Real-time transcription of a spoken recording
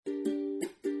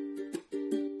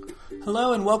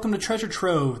Hello and welcome to Treasure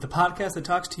Trove, the podcast that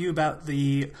talks to you about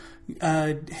the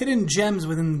hidden gems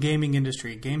within the gaming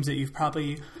industry. Games that you've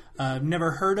probably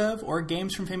never heard of, or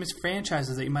games from famous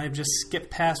franchises that you might have just skipped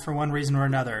past for one reason or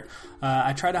another.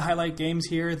 I try to highlight games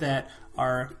here that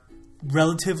are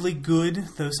relatively good,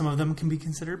 though some of them can be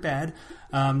considered bad,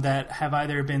 that have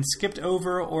either been skipped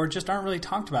over or just aren't really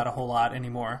talked about a whole lot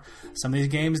anymore. Some of these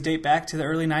games date back to the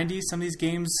early 90s. Some of these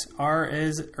games are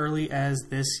as early as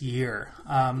this year.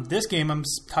 This game I'm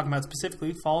talking about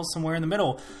specifically falls somewhere in the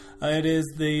middle. It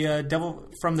is the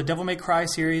from the Devil May Cry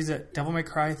series, Devil May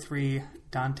Cry 3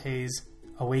 Dante's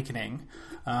Awakening.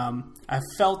 I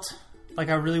felt like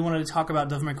I really wanted to talk about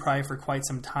Devil May Cry for quite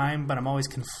some time, but I'm always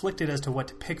conflicted as to what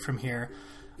to pick from here.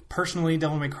 Personally,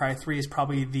 Devil May Cry 3 is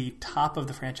probably the top of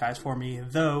the franchise for me,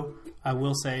 though I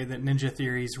will say that Ninja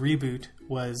Theory's reboot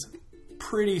was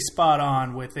pretty spot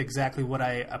on with exactly what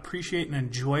I appreciate and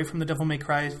enjoy from the Devil May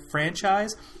Cry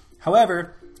franchise.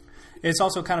 However, it's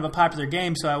also kind of a popular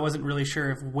game, so I wasn't really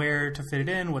sure where to fit it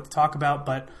in, what to talk about,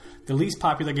 but the least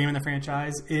popular game in the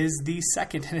franchise is the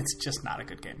second, and it's just not a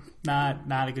good game.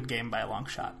 Not a good game by a long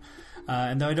shot.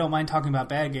 And though I don't mind talking about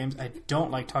bad games, I don't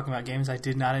like talking about games I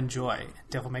did not enjoy.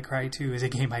 Devil May Cry 2 is a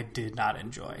game I did not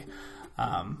enjoy.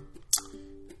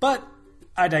 But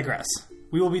I digress.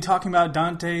 We will be talking about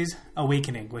Dante's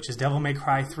Awakening, which is Devil May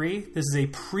Cry 3. This is a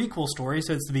prequel story,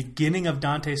 so it's the beginning of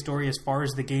Dante's story as far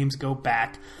as the games go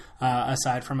back.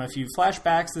 Aside from a few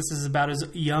flashbacks, this is about as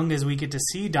young as we get to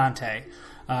see Dante.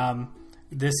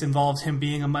 This involves him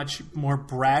being a much more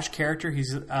brash character.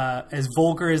 He's as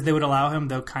vulgar as they would allow him,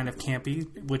 though kind of campy,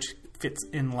 which fits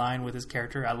in line with his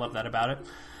character. I love that about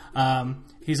it.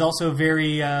 He's also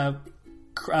very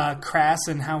crass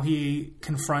in how he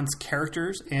confronts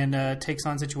characters and takes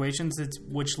on situations,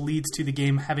 which leads to the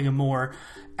game having a more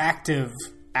active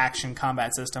action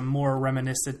combat system, more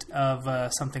reminiscent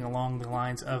of something along the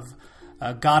lines of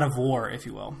God of War, if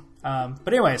you will. But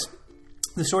anyways,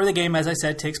 the story of the game, as I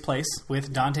said, takes place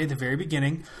with Dante at the very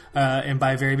beginning. And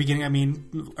by very beginning, I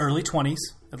mean early 20s.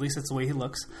 At least that's the way he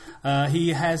looks. He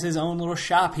has his own little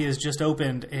shop he has just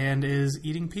opened and is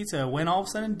eating pizza when all of a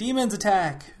sudden demons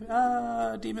attack.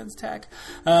 Demons attack.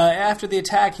 After the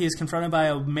attack, he is confronted by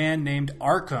a man named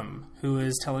Arkham, who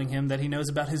is telling him that he knows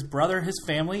about his brother, his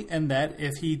family, and that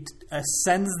if he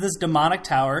ascends this demonic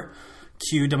tower,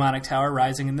 cue demonic tower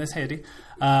rising in the city,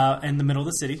 in the middle of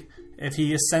the city, if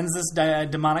he ascends this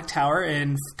demonic tower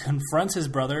and confronts his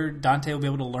brother, Dante will be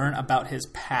able to learn about his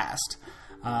past.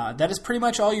 That is pretty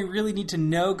much all you really need to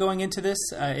know going into this.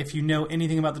 If you know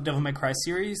anything about the Devil May Cry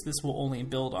series, this will only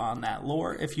build on that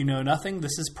lore. If you know nothing,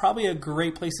 this is probably a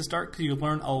great place to start because you'll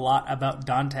learn a lot about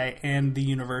Dante and the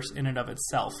universe in and of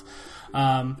itself.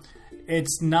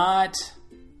 It's not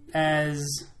as...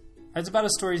 It's about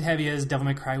as story heavy as Devil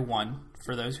May Cry 1,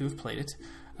 for those who have played it.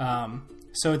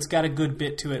 So it's got a good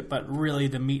bit to it, but really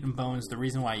the meat and bones, the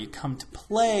reason why you come to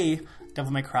play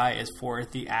Devil May Cry is for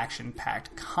the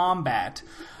action-packed combat.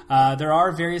 There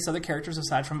are various other characters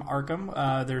aside from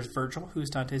Arkham. There's Virgil, who's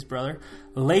Dante's brother.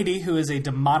 Lady, who is a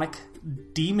demonic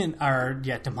demon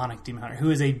hunter, who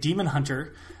is a demon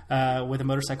hunter with a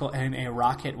motorcycle and a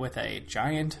rocket with a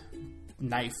giant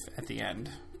knife at the end.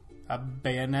 A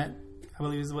bayonet, I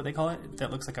believe is what they call it.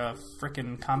 That looks like a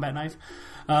frickin' combat knife.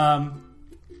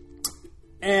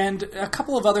 And a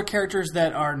couple of other characters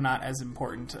that are not as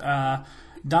important.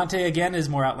 Dante, again, is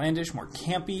more outlandish, more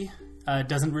campy,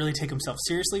 doesn't really take himself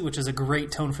seriously, which is a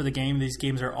great tone for the game. These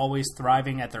games are always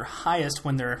thriving at their highest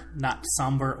when they're not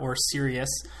somber or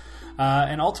serious.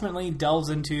 And ultimately delves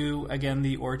into, again,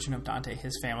 the origin of Dante,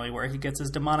 his family, where he gets his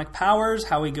demonic powers,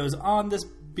 how he goes on this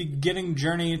beginning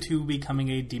journey to becoming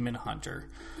a demon hunter.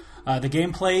 The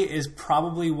gameplay is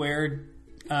probably where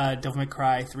Devil May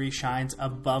Cry 3 shines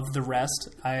above the rest.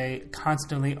 I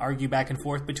constantly argue back and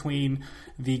forth between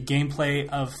the gameplay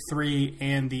of 3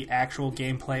 and the actual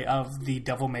gameplay of the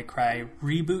Devil May Cry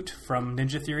reboot from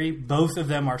Ninja Theory. Both of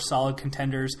them are solid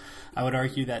contenders. I would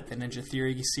argue that the Ninja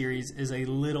Theory series is a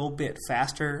little bit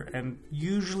faster and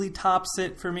usually tops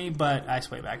it for me, but I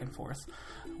sway back and forth.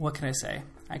 What can I say?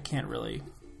 I can't really,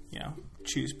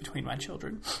 choose between my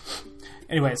children.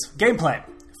 Anyways, gameplay.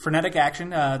 Frenetic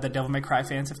action that Devil May Cry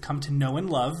fans have come to know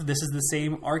and love. This is the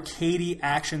same arcadey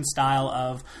action style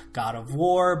of God of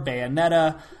War,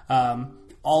 Bayonetta,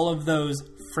 all of those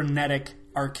frenetic,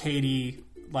 arcadey,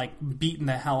 like beating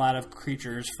the hell out of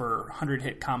creatures for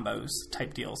 100-hit combos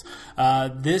type deals.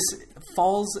 This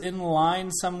falls in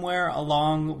line somewhere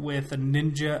along with a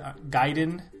Ninja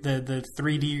Gaiden, the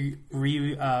 3D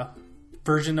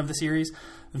version of the series,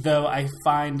 though I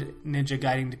find Ninja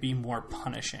Gaiden to be more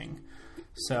punishing.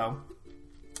 So,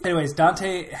 anyways,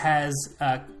 Dante has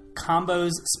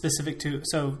combos specific to...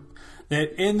 So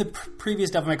that in the previous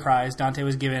Devil May Cry's, Dante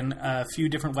was given a few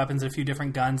different weapons and a few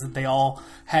different guns. They all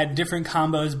had different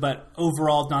combos, but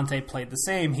overall Dante played the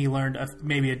same. He learned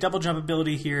maybe a double jump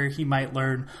ability here. He might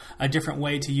learn a different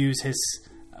way to use his,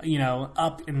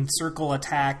 up and circle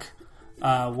attack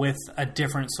with a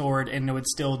different sword, and it would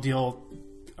still deal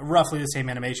roughly the same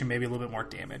animation, maybe a little bit more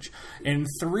damage. In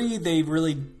 3, they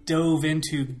really dove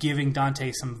into giving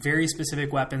Dante some very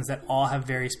specific weapons that all have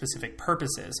very specific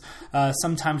purposes.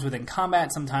 Sometimes within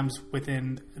combat, sometimes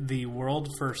within the world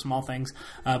for small things.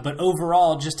 But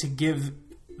overall, just to give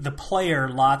the player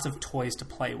lots of toys to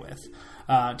play with.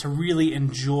 To really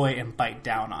enjoy and bite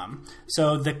down on.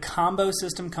 So the combo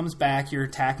system comes back. You're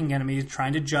attacking enemies,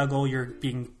 trying to juggle. You're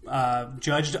being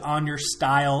judged on your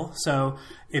style. So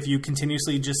if you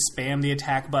continuously just spam the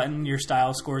attack button, your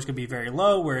style scores could be very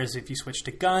low. Whereas if you switch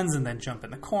to guns and then jump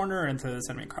in the corner and throw this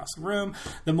enemy across the room,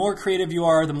 the more creative you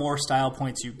are, the more style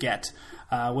points you get.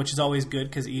 Which is always good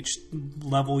because each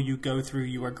level you go through,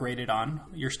 you are graded on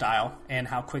your style and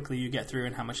how quickly you get through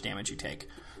and how much damage you take.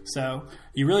 So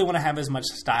you really want to have as much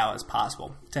style as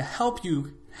possible. To help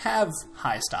you have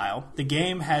high style, the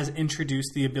game has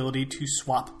introduced the ability to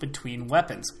swap between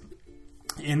weapons.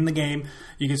 In the game,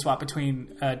 you can swap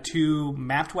between 2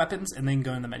 mapped weapons and then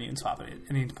go in the menu and swap it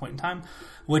at any point in time,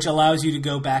 which allows you to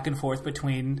go back and forth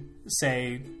between,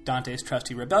 say, Dante's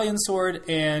trusty Rebellion sword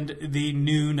and the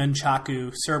new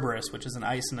Nunchaku Cerberus, which is an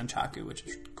ice nunchaku, which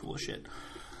is cool as shit.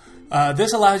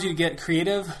 This allows you to get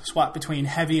creative, swap between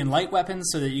heavy and light weapons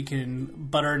so that you can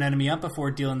butter an enemy up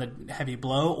before dealing the heavy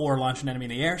blow or launch an enemy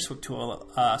in the air, swap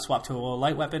to a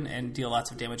light weapon and deal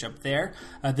lots of damage up there.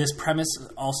 This premise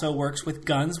also works with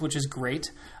guns, which is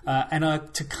great. And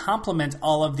to complement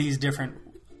all of these different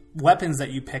weapons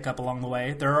that you pick up along the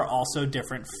way, there are also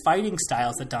different fighting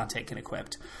styles that Dante can equip.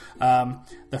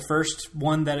 The first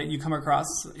one that you come across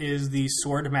is the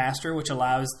Sword Master, which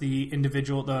allows the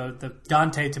individual, the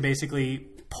Dante, to basically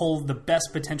pull the best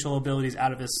potential abilities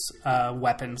out of his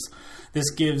weapons. This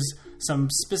gives some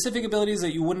specific abilities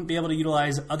that you wouldn't be able to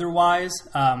utilize otherwise,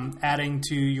 adding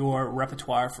to your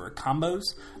repertoire for combos.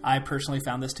 I personally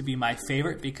found this to be my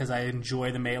favorite because I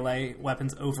enjoy the melee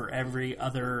weapons over every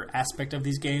other aspect of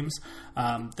these games.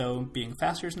 Though being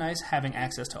faster is nice, having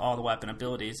access to all the weapon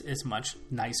abilities is much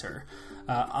nicer.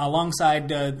 Alongside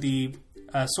the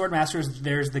Sword Masters,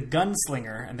 there's the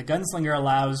Gunslinger, and the Gunslinger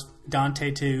allows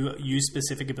Dante to use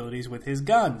specific abilities with his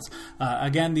guns.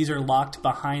 Again, these are locked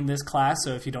behind this class,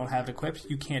 so if you don't have it equipped,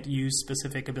 you can't use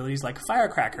specific abilities like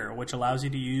Firecracker, which allows you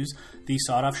to use the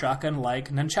sawed-off shotgun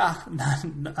like nunchucks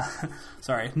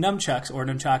or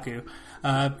nunchaku,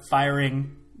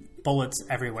 firing bullets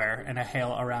everywhere and a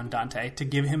hail around Dante to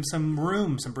give him some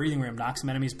room, some breathing room, knock some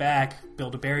enemies back,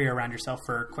 build a barrier around yourself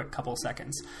for a quick couple of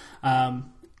seconds.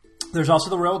 There's also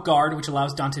the Royal Guard, which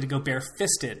allows Dante to go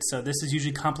bare-fisted. So this is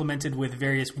usually complemented with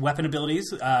various weapon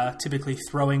abilities, typically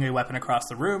throwing a weapon across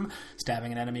the room,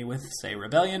 stabbing an enemy with, say,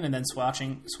 Rebellion, and then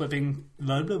swapping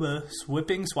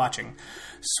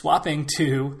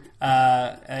to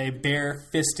a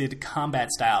bare-fisted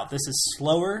combat style. This is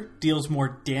slower, deals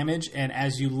more damage, and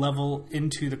as you level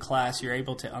into the class, you're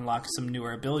able to unlock some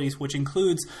newer abilities, which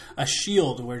includes a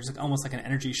shield, where it's almost like an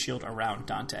energy shield around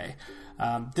Dante.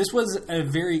 This was a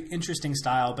very interesting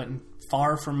style, but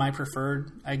far from my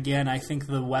preferred. Again, I think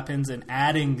the weapons and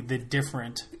adding the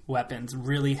different weapons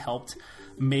really helped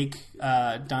make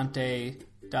Dante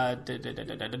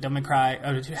Devil May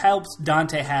Cry. Helps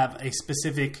Dante have a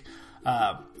specific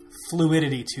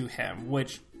fluidity to him,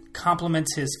 which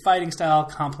complements his fighting style,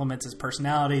 complements his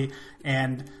personality,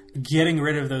 and getting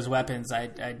rid of those weapons I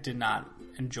did not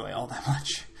enjoy all that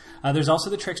much. There's also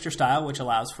the Trickster style, which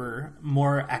allows for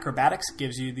more acrobatics,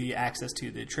 gives you the access to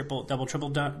the double,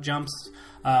 triple jumps.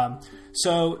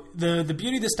 So the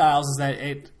beauty of the styles is that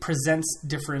it presents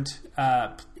different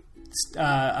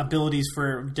abilities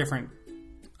for different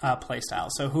play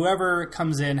styles. So whoever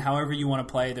comes in, however you want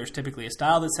to play, there's typically a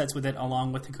style that sets with it,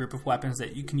 along with a group of weapons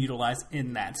that you can utilize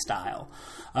in that style.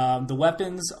 The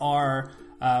weapons are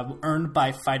earned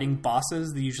by fighting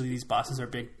bosses. Usually these bosses are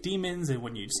big demons, and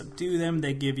when you subdue them,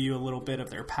 they give you a little bit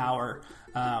of their power.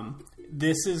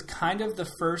 This is kind of the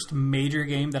first major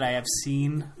game that I have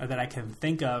seen, or that I can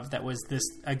think of, that was this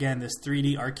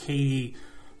 3D arcade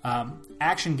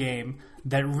action game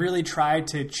that really tried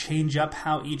to change up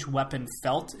how each weapon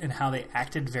felt and how they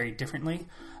acted very differently.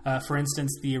 For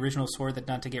instance, the original sword that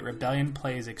Dante Gate Rebellion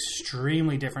plays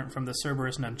extremely different from the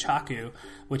Cerberus Nunchaku,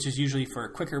 which is usually for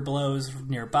quicker blows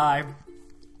nearby,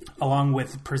 along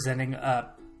with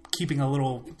keeping a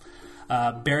little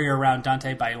barrier around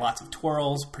Dante by lots of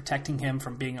twirls, protecting him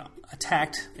from being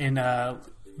attacked in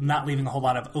not leaving a whole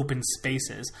lot of open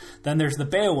spaces. Then there's the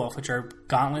Beowulf, which are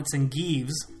gauntlets and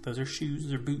gyves. Those are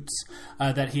shoes or boots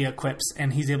that he equips,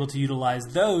 and he's able to utilize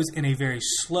those in a very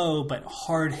slow but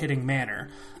hard-hitting manner.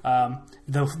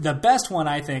 The best one,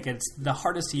 I think, it's the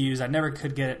hardest to use. I never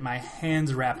could get my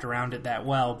hands wrapped around it that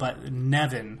well, but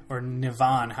Nevan, or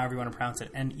Nevan, however you want to pronounce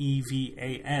it,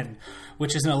 Nevan,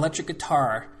 which is an electric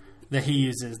guitar that he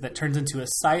uses that turns into a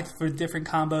scythe for different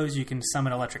combos. You can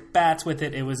summon electric bats with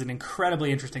it. It was an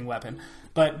incredibly interesting weapon.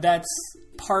 But that's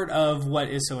part of what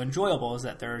is so enjoyable, is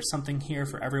that there's something here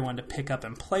for everyone to pick up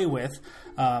and play with.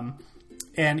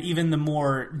 And even the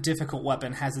more difficult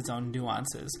weapon has its own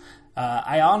nuances.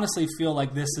 I honestly feel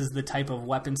like this is the type of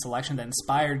weapon selection that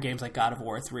inspired games like God of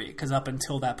War 3, because up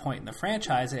until that point in the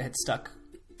franchise, it had stuck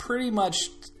pretty much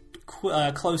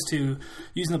close to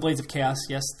using the Blades of Chaos.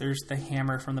 Yes, there's the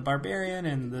hammer from the Barbarian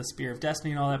and the Spear of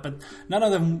Destiny and all that, but none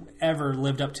of them ever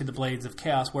lived up to the Blades of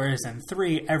Chaos, whereas in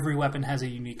 3, every weapon has a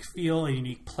unique feel, a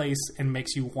unique place, and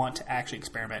makes you want to actually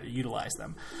experiment and utilize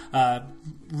them.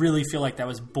 Really feel like that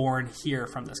was born here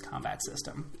from this combat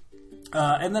system.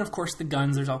 And then, of course, the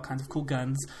guns. There's all kinds of cool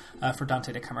guns for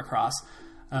Dante to come across.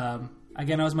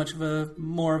 Again, I was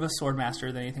more of a sword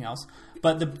master than anything else.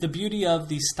 But the beauty of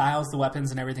the styles, the weapons,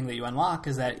 and everything that you unlock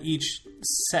is that each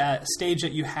stage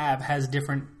that you have has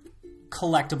different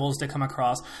collectibles to come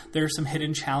across. There's some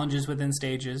hidden challenges within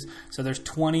stages. So there's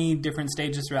 20 different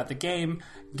stages throughout the game.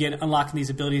 Unlocking these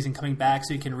abilities and coming back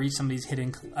so you can reach some of these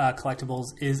hidden collectibles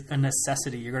is a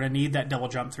necessity. You're going to need that double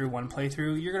jump through one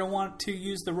playthrough. You're going to want to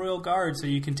use the Royal Guard so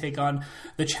you can take on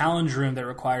the challenge room that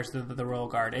requires the Royal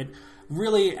Guard. It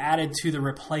really added to the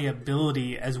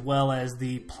replayability as well as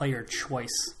the player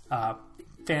choice.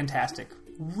 Fantastic.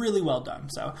 Really well done.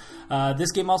 So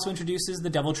this game also introduces the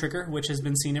Devil Trigger, which has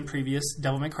been seen in previous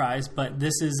Devil May Cries, but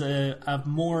this is a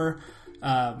more...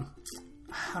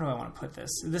 how do I want to put this?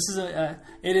 This is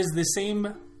it is the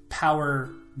same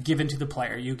power given to the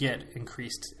player. You get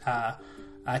increased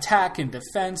attack and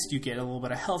defense. You get a little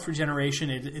bit of health regeneration.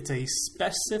 It's a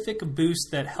specific boost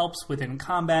that helps within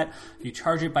combat. You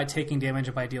charge it by taking damage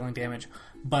and by dealing damage.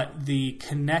 But the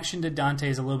connection to Dante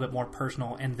is a little bit more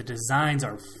personal, and the designs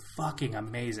are fucking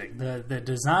amazing. The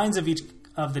designs of each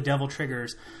of the Devil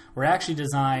Triggers were actually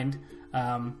designed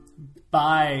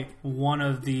by one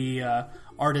of the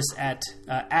artists at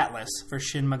Atlas for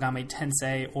Shin Megami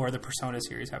Tensei or the Persona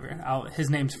series. His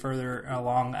name's further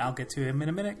along. I'll get to him in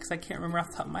a minute because I can't remember off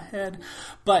the top of my head.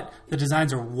 But the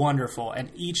designs are wonderful,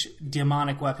 and each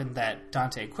demonic weapon that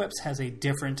Dante equips has a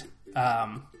different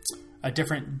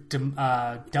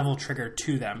devil trigger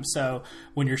to them. So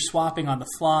when you're swapping on the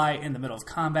fly in the middle of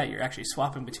combat, you're actually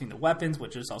swapping between the weapons,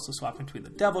 which is also swapping between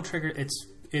the devil trigger.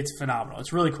 It's phenomenal.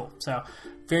 It's really cool. So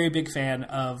very big fan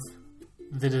of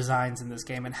the designs in this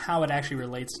game and how it actually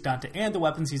relates to Dante and the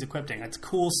weapons he's equipping. It's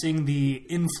cool seeing the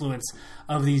influence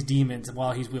of these demons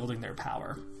while he's wielding their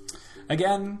power.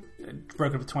 Again,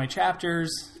 broken up with 20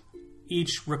 chapters,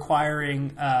 each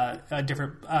requiring a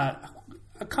different... a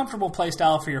comfortable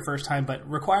playstyle for your first time, but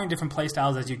requiring different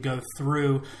playstyles as you go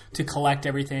through to collect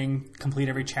everything, complete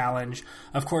every challenge.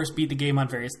 Of course, beat the game on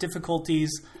various difficulties.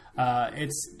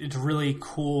 It's really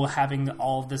cool having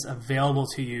all of this available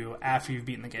to you after you've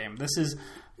beaten the game. This is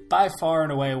by far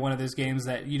and away one of those games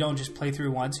that you don't just play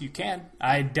through once. You can.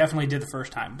 I definitely did the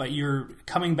first time, but you're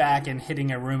coming back and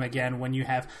hitting a room again when you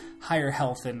have higher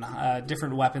health and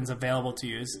different weapons available to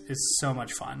you is so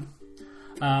much fun.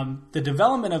 The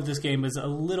development of this game is a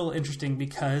little interesting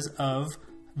because of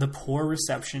the poor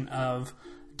reception of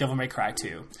Devil May Cry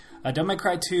 2. Devil May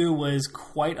Cry 2 was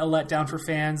quite a letdown for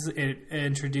fans. It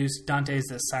introduced Dante as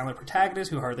this silent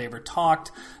protagonist who hardly ever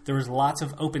talked. There was lots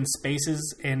of open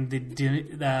spaces, and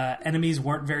the enemies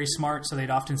weren't very smart, so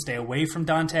they'd often stay away from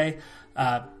Dante.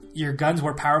 Your guns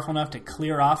were powerful enough to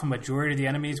clear off a majority of the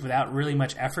enemies without really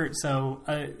much effort, so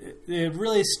it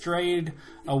really strayed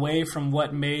away from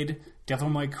what made Devil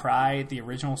May Cry, the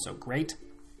original, so great.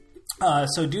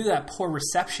 So due to that poor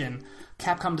reception,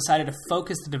 Capcom decided to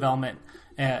focus the development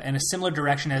in a similar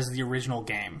direction as the original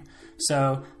game.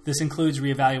 So this includes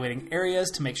reevaluating areas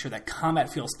to make sure that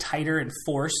combat feels tighter and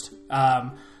forced,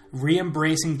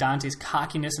 re-embracing Dante's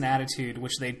cockiness and attitude,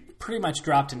 which they pretty much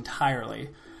dropped entirely,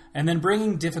 and then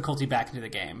bringing difficulty back into the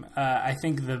game. I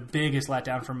think the biggest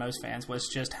letdown for most fans was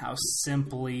just how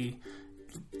simple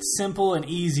and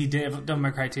easy Devil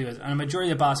May Cry 2 is. On a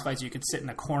majority of the boss fights, you could sit in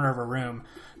a corner of a room,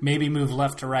 maybe move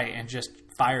left to right, and just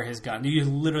fire his gun. You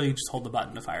literally just hold the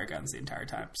button to fire guns the entire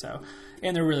time. So,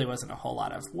 and there really wasn't a whole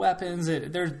lot of weapons.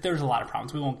 There's a lot of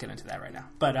problems. We won't get into that right now.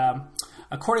 But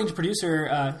according to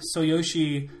producer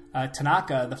Soyoshi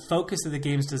Tanaka, the focus of the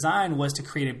game's design was to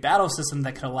create a battle system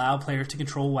that could allow players to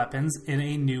control weapons in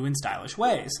a new and stylish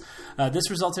ways. This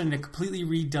resulted in a completely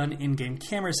redone in-game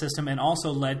camera system and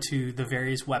also led to the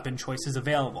various weapon choices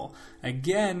available.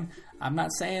 Again, I'm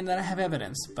not saying that I have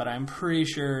evidence, but I'm pretty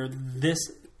sure this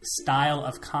style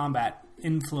of combat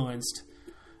influenced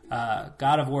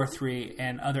God of War 3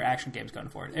 and other action games going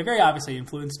forward. It very obviously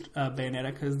influenced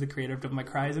Bayonetta because the creator of Devil May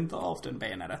Cry is involved in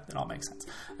Bayonetta. It all makes sense.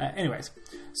 Anyways,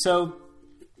 so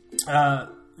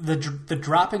the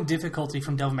drop in difficulty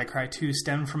from Devil May Cry 2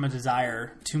 stemmed from a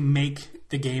desire to make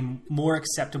the game more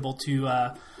acceptable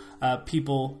to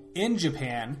people in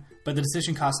Japan, but the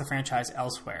decision cost the franchise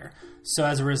elsewhere. So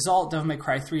as a result, Devil May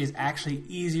Cry 3 is actually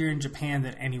easier in Japan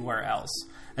than anywhere else.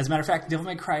 As a matter of fact, Devil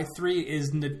May Cry 3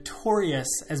 is notorious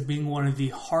as being one of the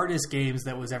hardest games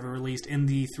that was ever released in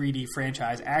the 3D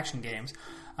franchise action games,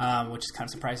 which is kind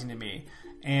of surprising to me.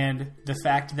 And the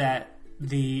fact that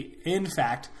the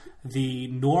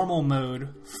normal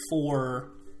mode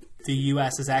for the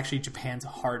US is actually Japan's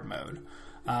hard mode.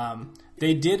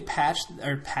 They did patch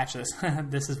this.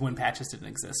 This is when patches didn't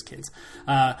exist, kids.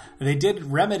 They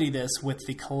did remedy this with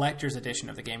the collector's edition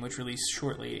of the game, which released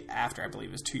shortly after. I believe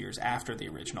it was 2 years after the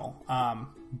original.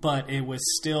 But it was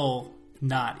still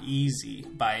not easy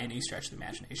by any stretch of the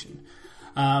imagination.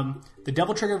 The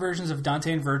double trigger versions of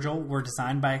Dante and Virgil were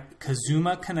designed by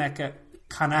Kazuma Kaneko.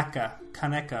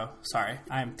 Sorry,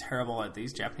 I am terrible at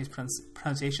these Japanese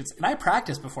pronunciations. And I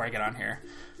practice before I get on here.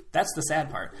 That's the sad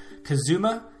part.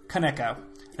 Kazuma Kaneko,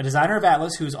 a designer of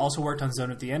Atlas who has also worked on Zone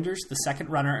of the Enders, The Second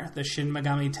Runner, the Shin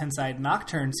Megami Tensei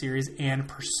Nocturne series, and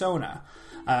Persona.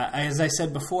 As I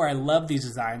said before, I love these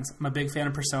designs. I'm a big fan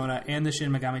of Persona and the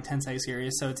Shin Megami Tensei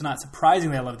series, so it's not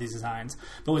surprising that I love these designs.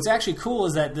 But what's actually cool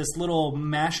is that this little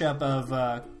mashup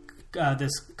of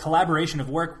this collaboration of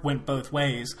work went both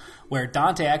ways, where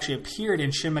Dante actually appeared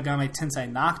in Shin Megami Tensei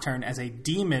Nocturne as a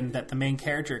demon that the main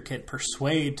character could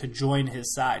persuade to join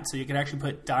his side. So you could actually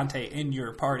put Dante in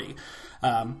your party,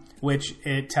 which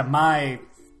to my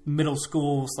middle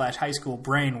school / high school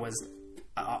brain was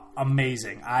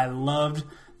amazing. I loved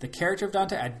the character of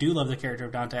Dante. I do love the character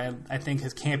of Dante. I think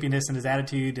his campiness and his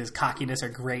attitude, his cockiness are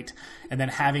great. And then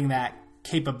having that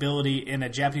capability in a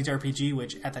Japanese RPG,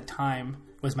 which at the time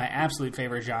was my absolute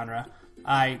favorite genre,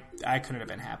 I couldn't have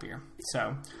been happier.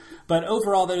 So, but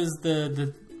overall, that is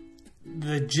the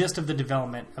gist of the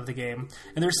development of the game.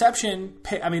 And the reception,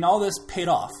 all this paid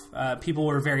off. People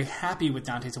were very happy with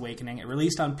Dante's Awakening. It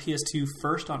released on PS2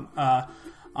 first on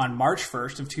March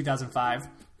 1st of 2005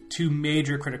 to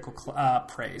major critical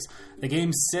praise. The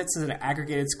game sits at an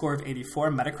aggregated score of 84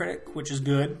 on Metacritic, which is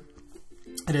good.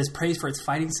 It is praised for its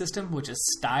fighting system, which is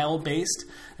style-based,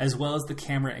 as well as the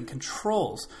camera and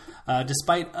controls.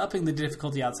 Despite upping the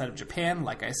difficulty outside of Japan,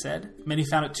 like I said, many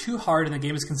found it too hard, and the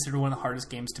game is considered one of the hardest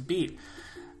games to beat.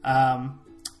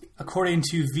 According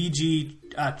to VG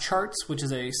Charts, which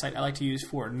is a site I like to use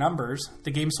for numbers,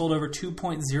 the game sold over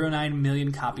 2.09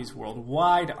 million copies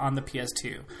worldwide on the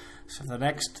PS2. So for the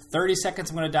next 30 seconds,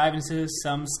 I'm going to dive into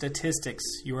some statistics.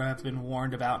 You have been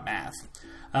warned about math.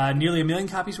 Nearly 1 million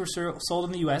copies were sold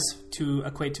in the U.S. to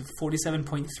equate to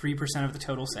 47.3% of the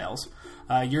total sales.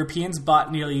 Europeans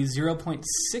bought nearly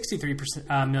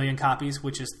 0.63 million copies,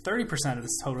 which is 30% of the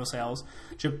total sales.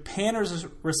 Japan is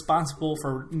responsible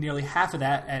for nearly half of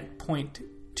that at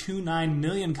 0.29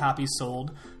 million copies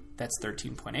sold. That's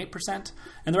 13.8%.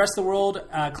 And the rest of the world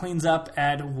cleans up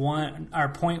at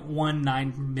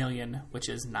 0.19 million, which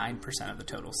is 9% of the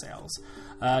total sales.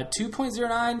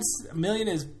 2.09 million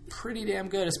is pretty damn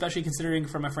good, especially considering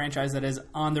from a franchise that is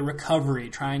on the recovery,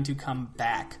 trying to come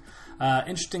back.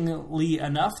 Interestingly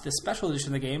enough, the special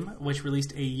edition of the game, which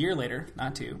released a year later,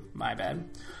 not two, my bad,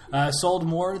 sold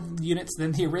more units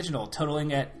than the original,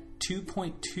 totaling at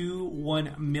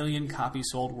 2.21 million copies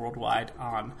sold worldwide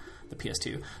on the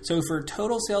PS2. So for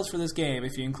total sales for this game,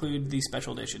 if you include the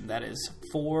special edition, that is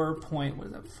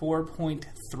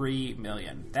 4.3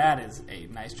 million. That is a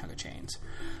nice chunk of change.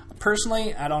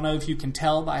 Personally, I don't know if you can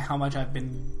tell by how much I've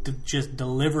been just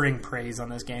delivering praise on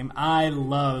this game. I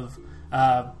love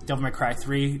Devil May Cry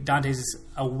 3. Dante's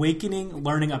Awakening,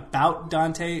 learning about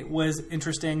Dante was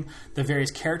interesting. The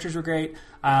various characters were great.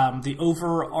 The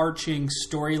overarching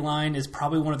storyline is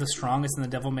probably one of the strongest in the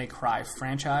Devil May Cry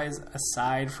franchise,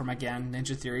 aside from, again,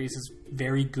 Ninja Theories is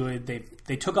very good.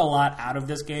 They took a lot out of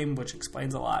this game, which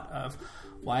explains a lot of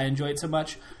why I enjoy it so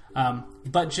much.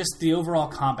 But just the overall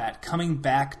combat, coming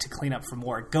back to clean up for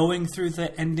more, going through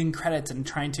the ending credits and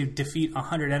trying to defeat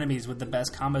 100 enemies with the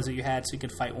best combos that you had so you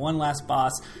could fight one last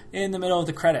boss in the middle of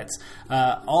the credits.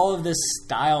 All of this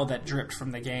style that dripped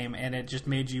from the game, and it just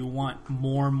made you want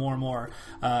more.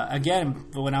 Again,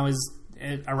 when I was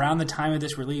around the time of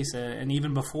this release, and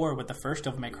even before with the first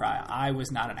Devil May Cry, I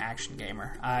was not an action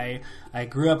gamer. I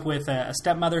grew up with a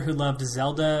stepmother who loved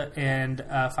Zelda and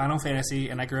Final Fantasy,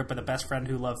 and I grew up with a best friend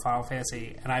who loved Final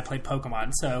Fantasy, and I played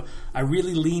Pokemon. So I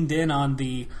really leaned in on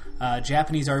the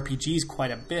Japanese RPGs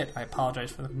quite a bit. I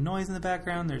apologize for the noise in the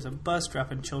background. There's a bus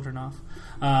dropping children off.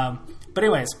 But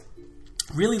anyways,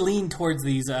 really leaned towards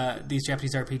these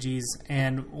Japanese RPGs,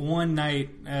 and one night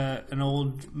an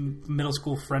old middle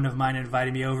school friend of mine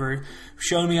invited me over,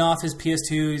 showing me off his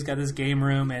PS2. He's got this game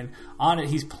room, and on it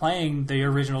he's playing the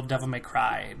original Devil May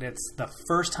Cry. And it's the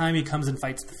first time he comes and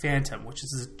fights the Phantom, which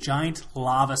is this giant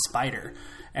lava spider.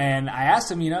 And I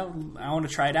asked him, I want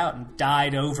to try it out, and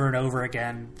died over and over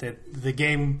again. The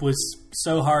game was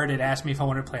so hard, it asked me if I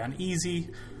wanted to play on easy.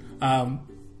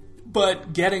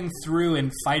 But getting through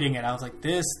and fighting it, I was like,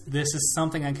 this is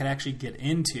something I could actually get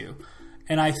into.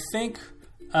 And I think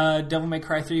Devil May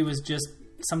Cry 3 was just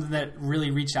something that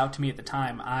really reached out to me at the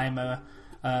time. I'm,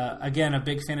 again, a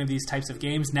big fan of these types of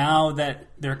games. Now that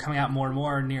they're coming out more and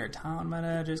more, Near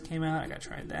Automata just came out. I got to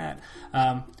try that.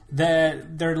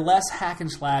 They're less hack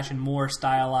and slash and more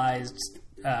stylized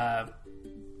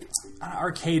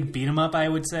arcade beat 'em up, I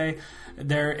would say.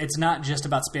 It's not just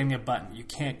about spamming a button. You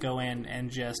can't go in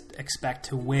and just expect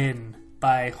to win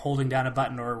by holding down a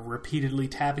button or repeatedly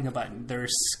tapping a button.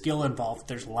 There's skill involved.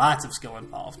 There's lots of skill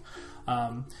involved.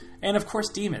 And of course,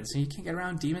 demons. You can't get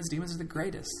around demons. Demons are the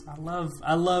greatest. I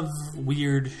love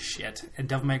weird shit. And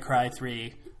Devil May Cry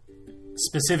 3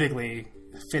 specifically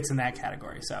fits in that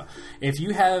category. So if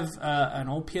you have an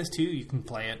old PS2, you can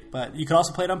play it, but you can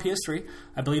also play it on PS3.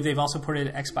 I believe they've also ported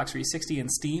it to Xbox 360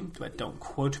 and Steam, but don't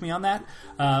quote me on that.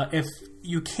 If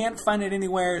you can't find it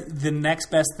anywhere, the next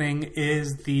best thing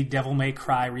is the Devil May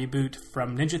Cry reboot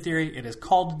from Ninja Theory. It is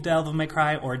called Devil May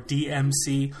Cry, or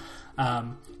DmC.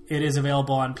 It is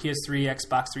available on PS3,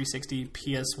 Xbox 360,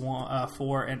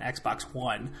 PS4, and Xbox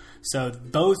One. So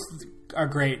both are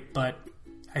great, but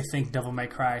I think Devil May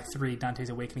Cry 3 Dante's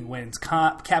Awakening wins.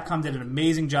 Capcom did an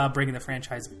amazing job bringing the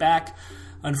franchise back.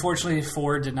 Unfortunately,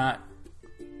 4 did not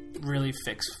really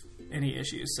fix any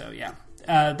issues. So, yeah.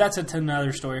 That's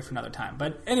another story for another time.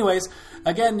 But anyways,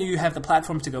 again, you have the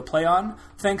platforms to go play on.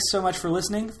 Thanks so much for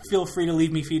listening. Feel free to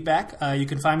leave me feedback. You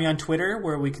can find me on Twitter,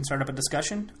 where we can start up a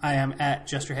discussion. I am at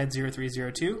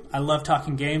JusterHead0302. I love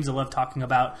talking games. I love talking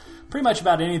about pretty much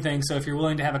about anything. So if you're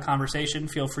willing to have a conversation,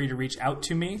 feel free to reach out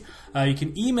to me. You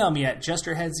can email me at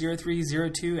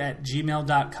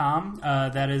justerhead0302@gmail.com.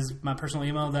 That is my personal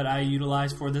email that I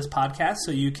utilize for this podcast.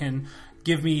 So you can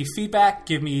give me feedback,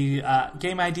 give me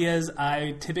game ideas.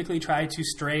 I typically try to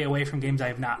stray away from games I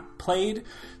have not played.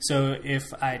 So if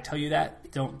I tell you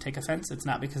that, don't take offense. It's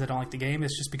not because I don't like the game.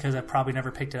 It's just because I probably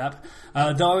never picked it up.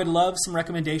 Though I would love some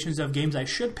recommendations of games I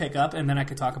should pick up, and then I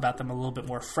could talk about them a little bit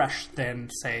more fresh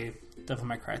than, say, Devil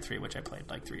May Cry 3, which I played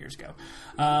like 3 years ago.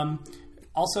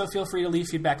 Also, feel free to leave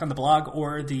feedback on the blog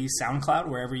or the SoundCloud,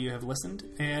 wherever you have listened.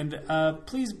 And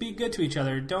please be good to each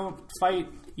other. Don't fight.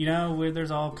 Where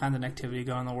there's all kinds of negativity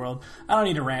going on in the world. I don't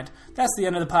need to rant. That's the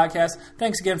end of the podcast.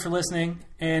 Thanks again for listening,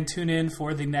 and tune in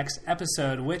for the next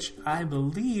episode, which I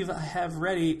believe I have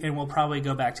ready, and will probably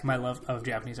go back to my love of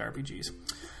Japanese RPGs.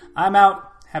 I'm out.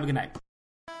 Have a good night.